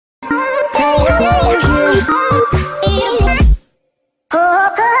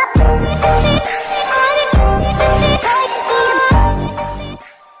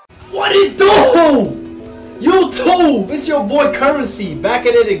What it do? YouTube, it's your boy Currency back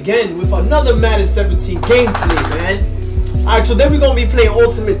at it again with another Madden 17 gameplay, man. Alright, today we're gonna be playing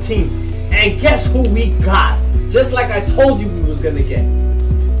Ultimate Team, and guess who we got? Just like I told you we was gonna get,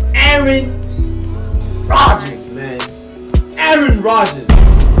 Aaron Rodgers, man. Aaron Rodgers.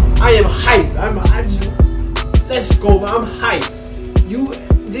 I am hyped. Let's go, man. I'm hyped.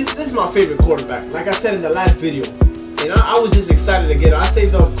 This is my favorite quarterback. Like I said in the last video, and I was just excited to get him. I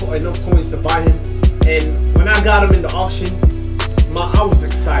saved up enough coins to buy him, and when I got him in the auction, I was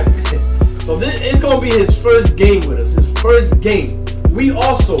excited. So it's gonna be his first game with us. His first game.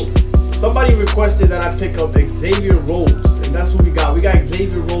 Somebody requested that I pick up Xavier Rhodes, and that's who we got. We got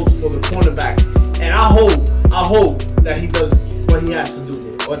Xavier Rhodes for the cornerback, and I hope that he does what he has to do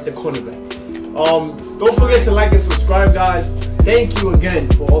here or at the cornerback. Don't forget to like and subscribe, guys. Thank you again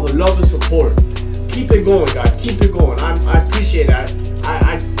for all the love and support. Keep it going, guys. Keep it going. I appreciate that.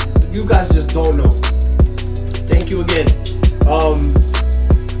 You guys just don't know. Thank you again.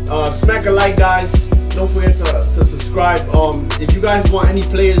 Smack a like, guys. Don't forget to subscribe. If you guys want any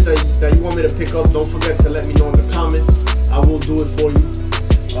players that you want me to pick up, don't forget to let me know in the comments. I will do it for you.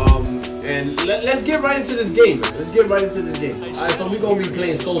 And let's get right into this game, man. Let's get right into this game. Alright, so we're gonna be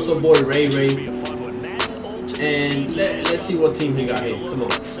playing Sosa Boy Ray. And let's see what team he got here. Come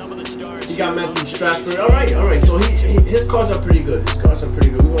on. He got Matthew Stratford. Alright. So his cards are pretty good. We're gonna have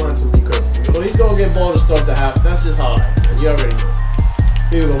to be careful. So he's gonna get ball to start the half. That's just how I like it. You already know.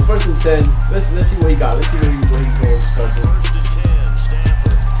 Here we go. 1st and 10. Let's see what he got. Let's see what he's going to start doing.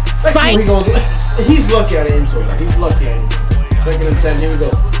 Let's see what he's going to do. He's lucky at the inside. He's lucky at it. 2nd and 10. Here we go.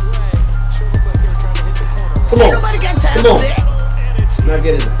 Come on. Not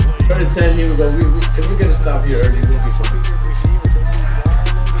getting it. 3rd and 10. Here we go. If we get a stop here early, we'll be fine.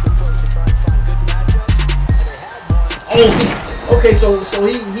 Oh, okay. So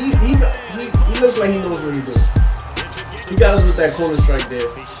he looks like he knows what he's doing. He got us with that corner strike there.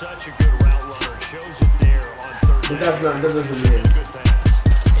 But that doesn't mean it.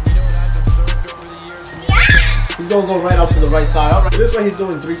 He's gonna go right up to the right side. Alright. It looks like he's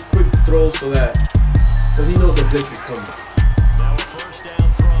doing 3 quick throws so that, because he knows the blitz is coming.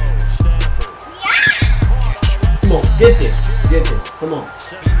 Come on, get there. Come on.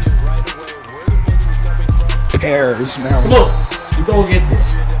 Pairs now. Come on, we gonna get there.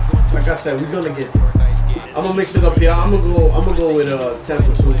 Like I said, we're gonna get there. I'm gonna mix it up here. I'm gonna go with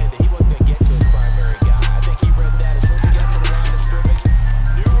tempo 2.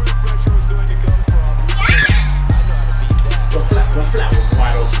 The flat was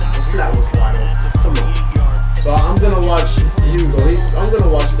wide open. Come on. So I'm gonna watch. Here we go. I'm gonna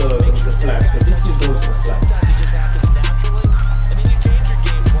watch the flats because he keeps going to the flats.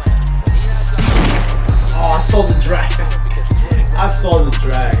 Oh, I saw the drag. I saw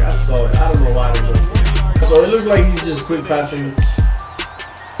it. I don't know why I didn't go for it. So it looks like he's just quick passing,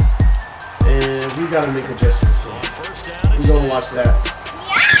 and we gotta make adjustments here. We're gonna watch that.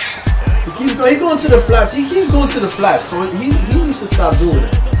 He's going to the flats. He keeps going to the flats, so he needs to stop doing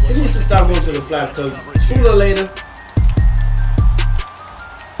it. He needs to stop going to the flats because sooner or later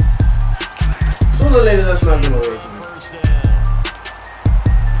that's not gonna work.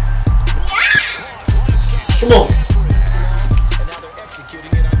 Come on.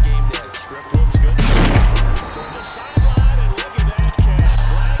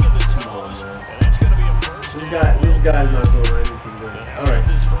 This guy's not doing anything good. Alright.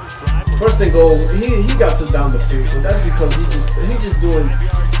 1st and goal, he got to down the field, but that's because he just doing.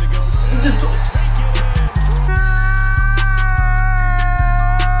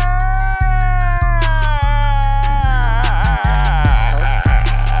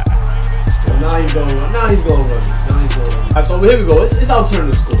 Now he's going to run. Alright, so here we go. It's our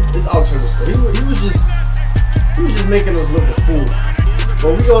turn to score. He was just making us look a fool.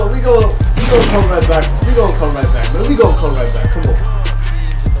 But we gonna come right back. Man. We gonna come right back. Come on.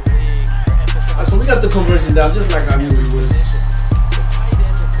 Alright, so we got the conversion down just like I knew we would.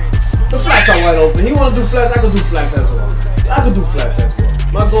 The flats are wide open. He wanna do flats. I could do flats as well.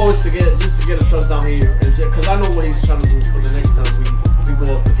 My goal is to get a touchdown here, because I know what he's trying to do for the next time we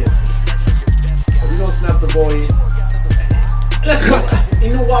go up against him. So we gonna snap the ball here. Let's go.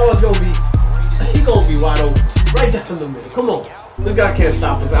 You know what was gonna be? He gonna be wide open, right down the middle. Come on. This guy can't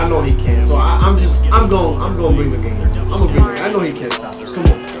stop us. I know he can. So I'm gonna bring the game. I know he can't stop us. Come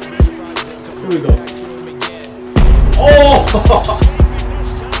on. Here we go. Oh!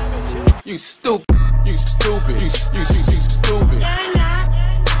 You stupid.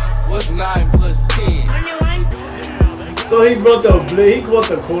 What's 9 plus 10? So he brought the blitz. He caught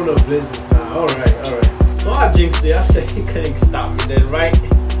the corner blitz this time. All right. So I jinxed it. I said he couldn't stop me. Then right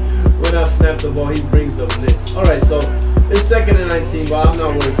when I snap the ball, he brings the blitz. All right. So it's 2nd and 19, but I'm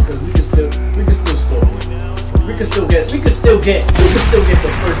not worried because we can still score. We can still get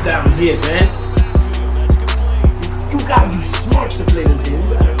the first down here, man. You gotta be smart to play this game.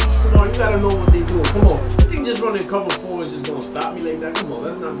 You gotta be smart. You gotta know what they're doing. Come on. You think just running cover 4 is just gonna stop me like that? Come on,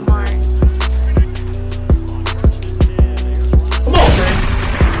 that's not good. Come on,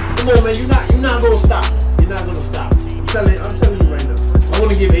 man. Come on, man. You're not gonna stop. You're not gonna stop. I'm telling you right now. I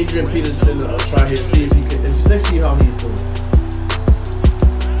want to give Adrian Peterson a try here. See if he can. Let's see how he's doing.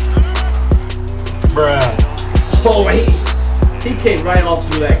 Bruh. Oh, he came right off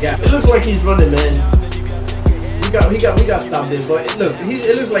through that gap. It looks like he's running, man. We got stopped there, but look,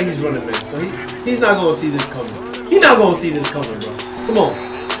 it looks like he's running, man. So he's not gonna see this coming. He's not gonna see this coming, bro. Come on,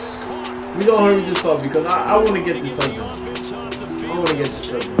 we gonna hurry this up because I want to get this touchdown. I want to get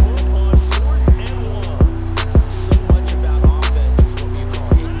this touchdown.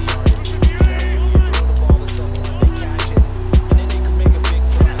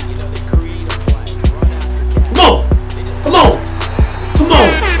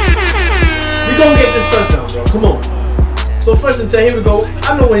 Come on. So 1st and 10, here we go.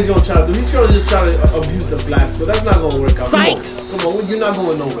 I know what he's gonna try to do. He's gonna just try to abuse the flats, but that's not gonna work out. Come on, you're not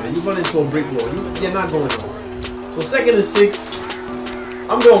going nowhere. You run into a brick wall. You're not going nowhere. So 2nd and 6.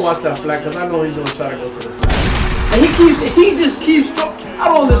 I'm gonna watch that flat because I know he's gonna try to go to the flat. And he just keeps. I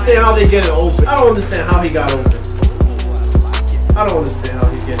don't understand how they get it open. I don't understand how he got open. I don't understand how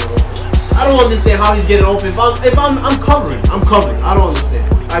he's getting open. I don't understand how he's getting open. If I'm covering. I'm covering. I don't understand.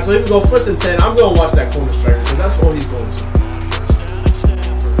 Alright, so here we go, 1st and 10. I'm gonna watch that corner striker because that's all he's going to.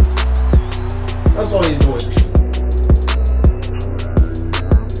 That's all he's going to.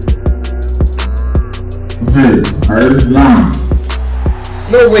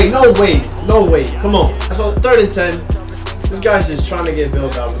 No way. Come on. So 3rd and 10. This guy's just trying to get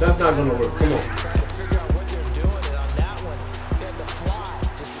built out, but that's not gonna work. Come on.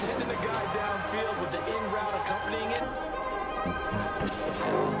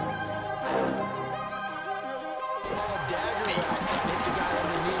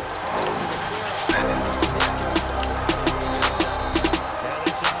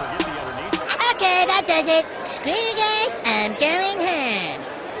 Okay, that does it. Screw you guys, I'm going home.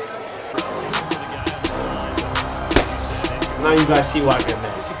 Now you guys see why I get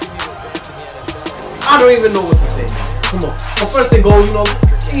mad. I don't even know what to say. Come on. But 1st and goal, you know,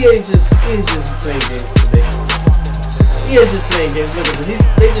 he is just playing games today. He is just playing games. Look at this.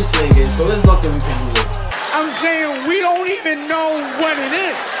 They just playing games, so there's nothing we can do with. I'm saying we don't even know what it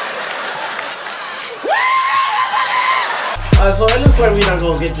is. So it looks like we're not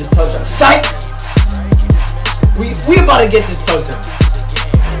gonna get this touchdown. Psych! We about to get this touchdown.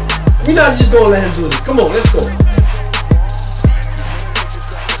 We're not just gonna let him do this. Come on, let's go.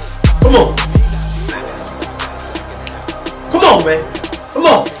 Come on. Come on, man. Come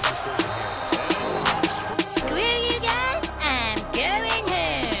on. Screw you guys, I'm going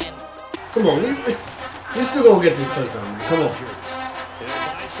home. Come on, we're still gonna get this touchdown, man. Come on.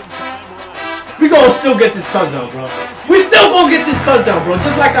 We gonna still get this touchdown, bro. We still gonna get this touchdown, bro.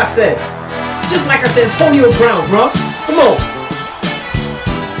 Just like I said. Antonio Brown, bro. Come on.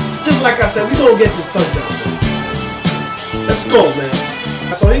 Just like I said, we gonna get this touchdown, bro. Let's go, man.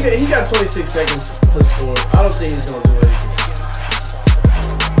 So he got 26 seconds to score. I don't think he's gonna do anything.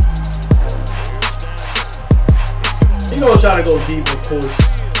 He's gonna try to go deep, of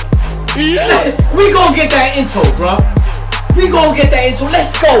course. Yeah. We gonna get that intro, bro. We gonna get that intro.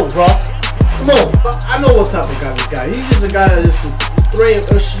 Let's go, bro. Come on. I know what type of guy this guy. He's just a guy that just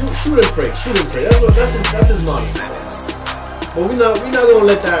shoot and pray. That's his model. But we're not gonna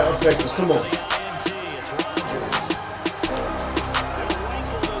let that affect us. Come on.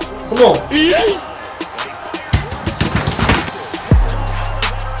 Come on.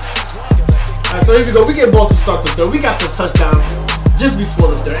 Alright, so here we go. We get ball to start the 3rd. We got the touchdown just before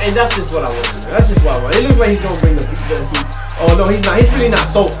the 3rd, and that's just what I want. That's just what I want. It looks like he's gonna bring the heat. Oh no, he's not. He's really not.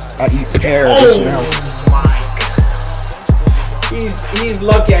 So I eat pears now. My God. He's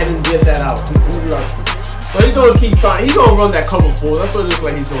lucky I didn't get that out. He's lucky. So he's gonna keep trying. He's gonna run that cover 4. That's what it looks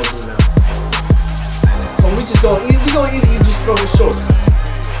like he's gonna do now. So we gonna easily just throw it short.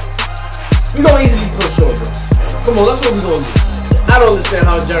 We gonna easily throw short, bro. Come on, that's what we gonna do. I don't understand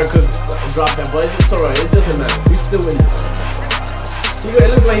how Jared could drop that, but it's alright. It doesn't matter. We still win this.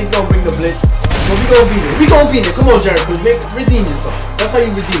 It looks like he's gonna bring the blitz. But we gonna beat it. We gonna beat it. Come on, Jared Cook. Redeem yourself. That's how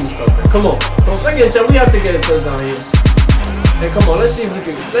you redeem yourself, man. Come on. So 2nd and 10, we have to get a touchdown here. Hey, come on. Let's see if we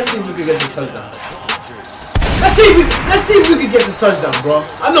can get the touchdown. Let's see if we can get the touchdown, bro.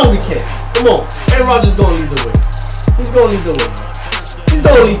 I know we can. Come on. Aaron Rodgers gonna lead the way. He's gonna lead the way. He's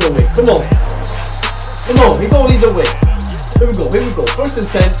gonna lead the way. Come on. Come on. He's gonna lead the way. Here we go. Here we go. 1st and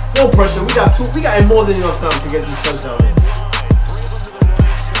 10. No pressure. We got more than enough time to get this touchdown in.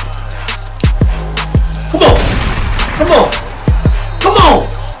 Come on. Come on. Come on.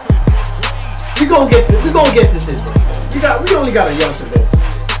 We gonna get this. We gonna get this in, bro. We only got a yard to go.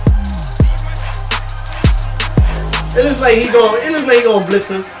 It looks like he gonna blitz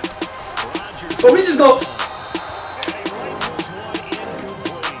us. But we just go.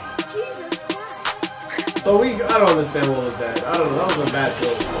 So I don't understand what was that. I don't know. That was a bad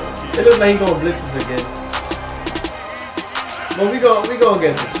throw. It looks like he gonna blitz us again. But we gonna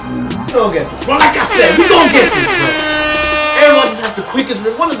get this. We gonna get this. But like I said, we gonna get this, bro. Aaron Rodgers has the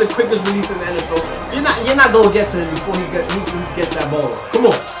one of the quickest releases in the NFL. You're not gonna get to him before he gets that ball. Come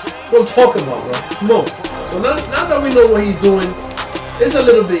on. That's what I'm talking about, bro. Come on. So now that we know what he's doing, it's a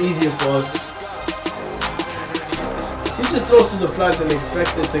little bit easier for us. He just throws to the flats and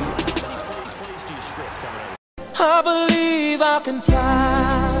expects it to get. I believe I can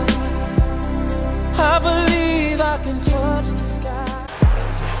fly. I believe I can touch the sky.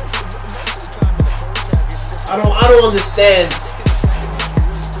 I don't understand.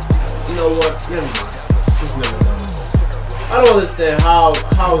 You know what? Never mind. Just never mind. I don't understand how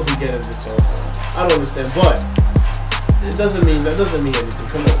is he getting this off. I don't understand, but it doesn't mean anything.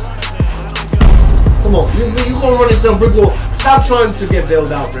 Come on. Come on. You gonna run into a brick wall. Stop trying to get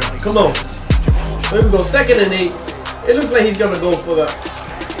bailed out, bro. Come on. Here we go. 2nd and 8. It looks like he's gonna go for the.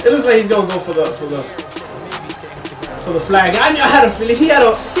 It looks like he's gonna go for the flag. I had a feeling he had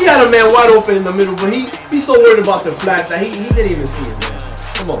a man wide open in the middle, but he's so worried about the flats that he didn't even see it, man.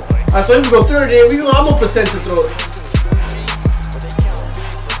 Come on. Alright, so here we go. 3rd and 8. I'm gonna pretend to throw it.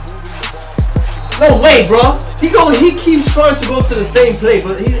 No way, bro. He keeps trying to go to the same play,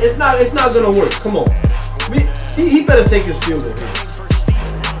 but it's not gonna work. Come on. He better take his field goal here.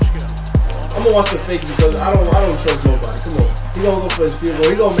 I'm gonna watch the fake because I don't trust nobody. Come on. He gonna go for his field goal.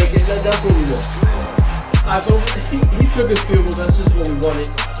 He gonna make it. That's what we want. Alright, so he took his field goal. That's just what we wanted.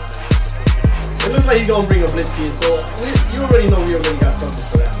 It looks like he's gonna bring a blitz here. So you already know we already got something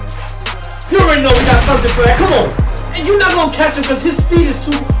for that. You already know we got something for that. Come on. And you're not gonna catch him because his speed is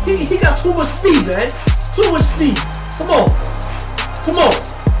too. He got too much speed, man. Too much speed. Come on. Come on.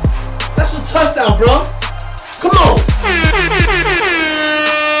 That's a touchdown, bro. Come on.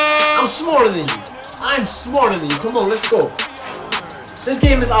 I'm smarter than you. I'm smarter than you. Come on, let's go. This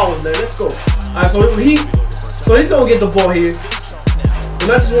game is ours, man. Let's go. Alright, so he's gonna get the ball here.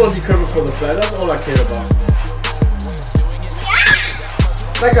 And I just want to be careful for the flag. That's all I care about.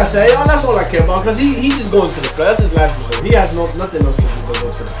 Like I said, that's all I care about because he's just going to the flats. That's his last resort. He has nothing else to do but go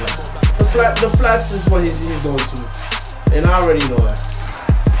to the flats. The flats is what he's going to, and I already know that.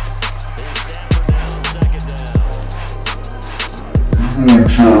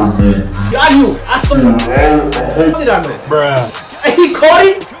 I knew. I saw. How did I know? Bruh. And he caught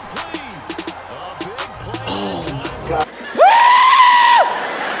it. Oh my god.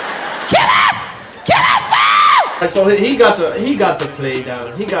 So he got the play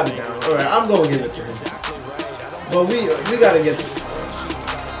down. He got it down. All right, I'm gonna give it to him. But we gotta get.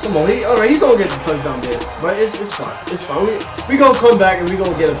 Come on, all right, he's gonna get the touchdown there. But it's fine. It's fine. We gonna come back and we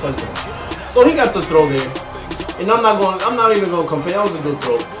gonna get a touchdown. So he got the throw there, and I'm not even gonna complain. That was a good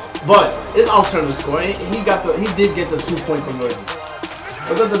throw. But it's our turn to score. He did get the 2-point conversion.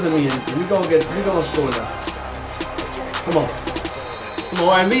 But that doesn't mean anything. We gonna score now. Come on. Come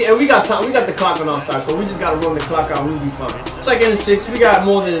on, and we got time. We got the clock on our side, so we just gotta run the clock out. We'll be fine. 2nd and 6. We got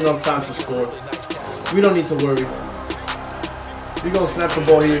more than enough time to score. We don't need to worry. We gonna snap the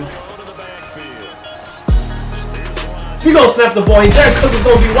ball here. We gonna snap the ball here. Derek Cook is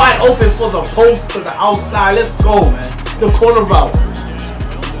gonna be wide open for the post to the outside. Let's go, man. The corner route.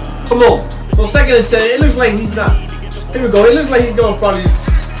 Come on. So 2nd and 10. It looks like he's not. Here we go. It looks like he's gonna probably.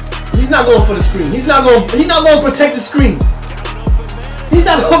 He's not going for the screen. He's not gonna protect the screen. He's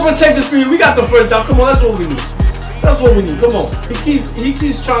not gonna protect the screen. We got the first down. Come on, that's what we need. That's what we need. Come on. He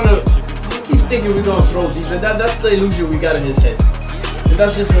keeps trying to. He keeps thinking we're gonna throw deep, and that's the illusion we got in his head. And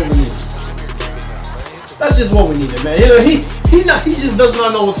that's just what we need. That's just what we needed, man. He just does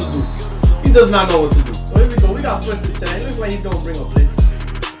not know what to do. He does not know what to do. So here we go. We got 1st and 10. It looks like he's gonna bring a blitz.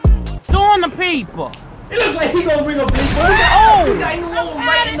 Doing the people. It looks like he's gonna bring a blitz. Oh! We got you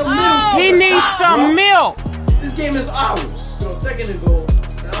right in the middle. He needs some milk. This game is ours. So 2nd and goal.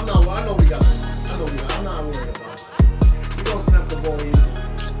 And I know we got this. I'm not worried about it. We gonna snap the ball here.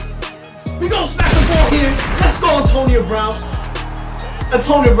 We gonna snap the ball here. Let's go, Antonio Brown.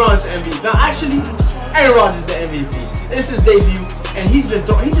 Antonio Brown's the MVP. Now, actually, Aaron Rodgers is the MVP. This is his debut, and he's been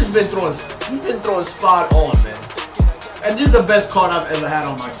throwing spot on, man. And this is the best card I've ever had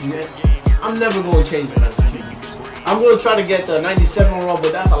on my team. And I'm never going to change it as a QB. I'm going to try to get the 97 overall,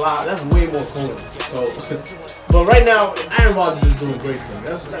 but that's a lot. That's way more coins. So, but right now, Aaron Rodgers is doing great for me.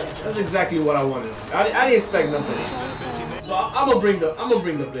 That's exactly what I wanted. I didn't expect nothing else. So I'm gonna bring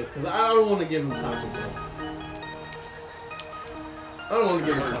the blitz because I don't want to give him time to go. I don't want to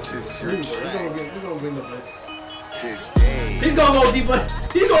give him time to go. We're gonna bring the blitz. He's gonna go deeper.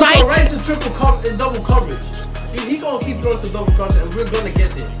 He's gonna go right into double coverage. He's gonna keep throwing to double coverage, and we're gonna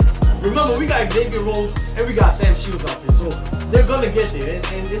get there. Remember, we got Xavier Rhodes and we got Sam Shields out there, so they're gonna get there,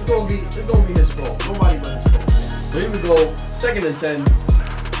 and it's gonna be his fault. Nobody but his fault. So here we go, 2nd and 10.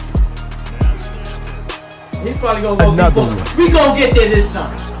 He's probably gonna go deep. We gonna get there this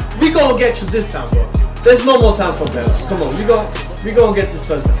time. We gonna get you this time, bro. There's no more time for bailouts. Come on, we gonna get this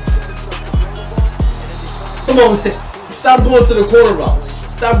touchdown. Come on, man. Stop going to the corner routes.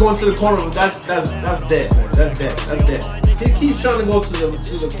 Stop going to the corner routes. That's dead, man. That's dead. That's dead. He keeps trying to go to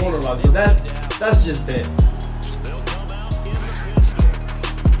the corner routes, but that's just dead.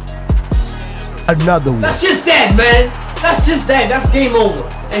 Another one. That's just dead, man. That's just dead. That's game over.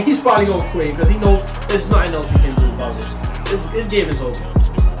 And he's probably gonna quit because he knows there's nothing else he can do about this. This game is over.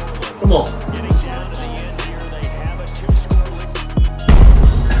 Come on.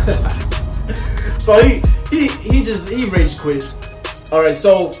 So he rage quit. All right,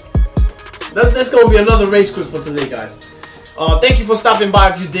 so that's gonna be another rage quit for today, guys. Thank you for stopping by.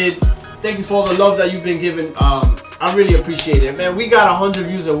 If you did, thank you for all the love that you've been giving. I really appreciate it, man. We got 100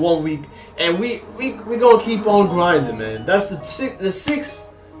 views in 1 week, and we gonna keep on grinding, man. That's the sixth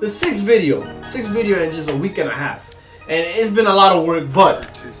video in just a week and a half, and it's been a lot of work.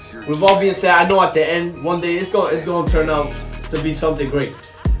 But with all being said, I know at the end, one day it's gonna turn out to be something great.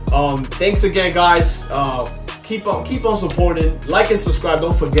 Thanks again, guys. Keep on supporting, like and subscribe.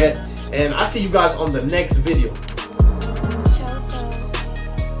 Don't forget, and I'll see you guys on the next video.